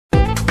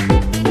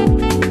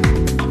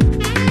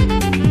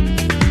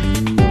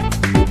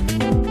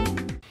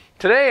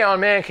Today on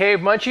Man Cave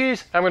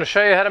Munchies, I'm going to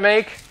show you how to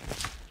make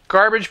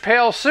garbage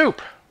pail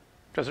soup.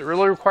 Does it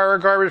really require a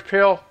garbage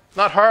pail?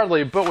 Not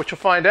hardly, but what you'll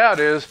find out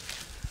is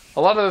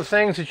a lot of the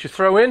things that you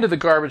throw into the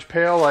garbage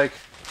pail, like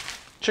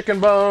chicken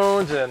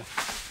bones and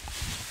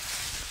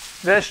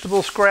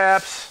vegetable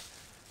scraps,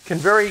 can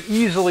very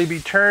easily be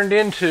turned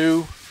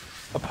into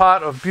a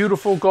pot of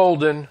beautiful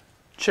golden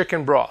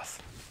chicken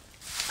broth.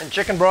 And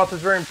chicken broth is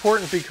very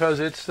important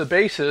because it's the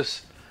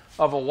basis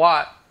of a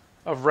lot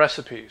of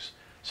recipes.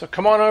 So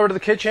come on over to the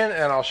kitchen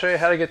and I'll show you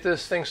how to get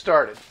this thing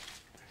started.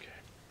 Okay.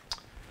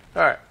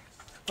 Alright,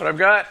 what I've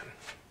got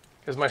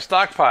is my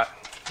stock pot,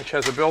 which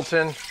has a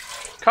built-in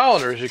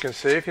colander, as you can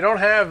see. If you don't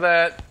have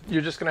that,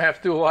 you're just going to have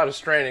to do a lot of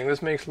straining.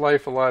 This makes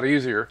life a lot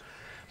easier.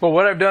 But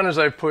what I've done is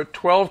I've put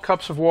 12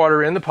 cups of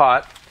water in the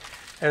pot,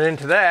 and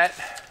into that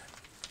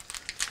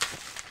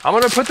I'm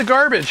going to put the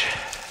garbage.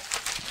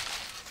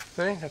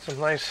 See, got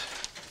some nice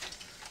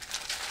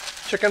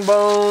chicken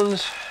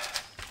bones.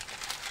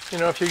 You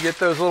know, if you get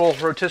those little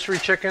rotisserie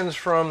chickens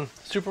from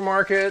the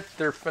supermarket,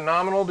 they're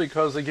phenomenal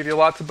because they give you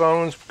lots of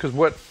bones, because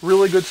what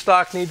really good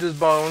stock needs is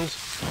bones.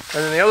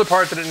 And then the other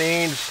part that it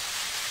needs,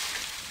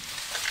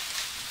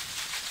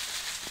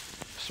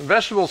 some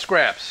vegetable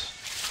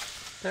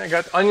scraps. I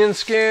got onion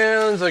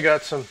skins, I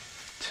got some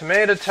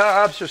tomato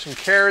tops, there's some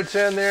carrots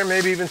in there,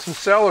 maybe even some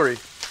celery,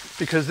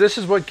 because this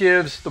is what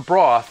gives the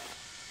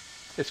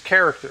broth its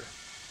character.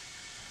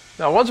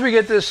 Now once we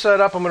get this set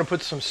up, I'm going to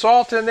put some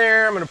salt in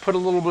there, I'm going to put a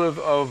little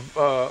bit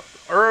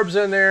of herbs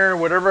in there,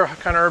 whatever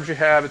kind of herbs you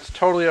have, it's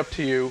totally up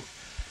to you.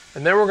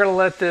 And then we're going to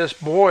let this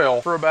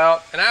boil for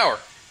about an hour.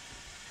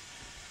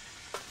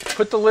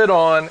 Put the lid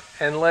on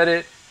and let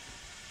it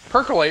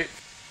percolate,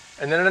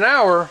 and then in an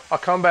hour I'll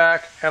come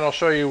back and I'll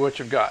show you what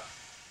you've got.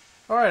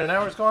 Alright, an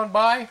hour's gone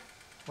by.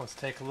 Let's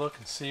take a look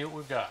and see what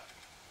we've got.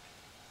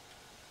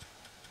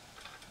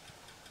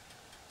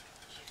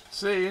 As you can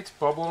see, it's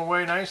bubbling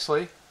away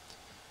nicely.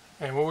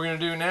 And what we're going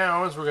to do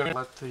now is we're going to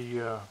let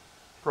the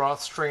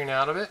broth strain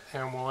out of it,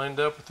 and we'll end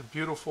up with a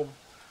beautiful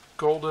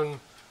golden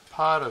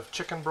pot of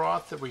chicken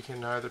broth that we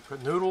can either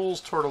put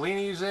noodles,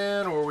 tortellinis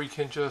in, or we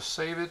can just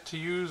save it to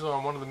use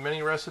on one of the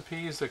many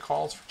recipes that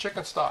calls for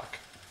chicken stock.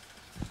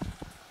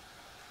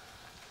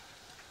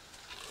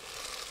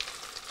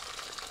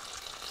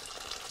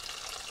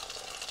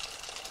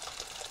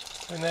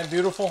 Isn't that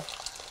beautiful?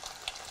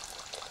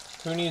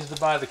 Who needs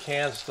to buy the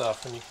canned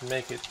stuff when you can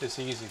make it this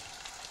easy?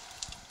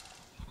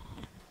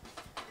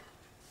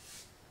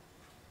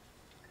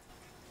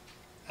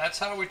 That's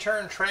how we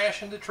turn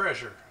trash into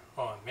treasure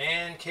on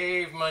Man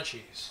Cave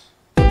Munchies.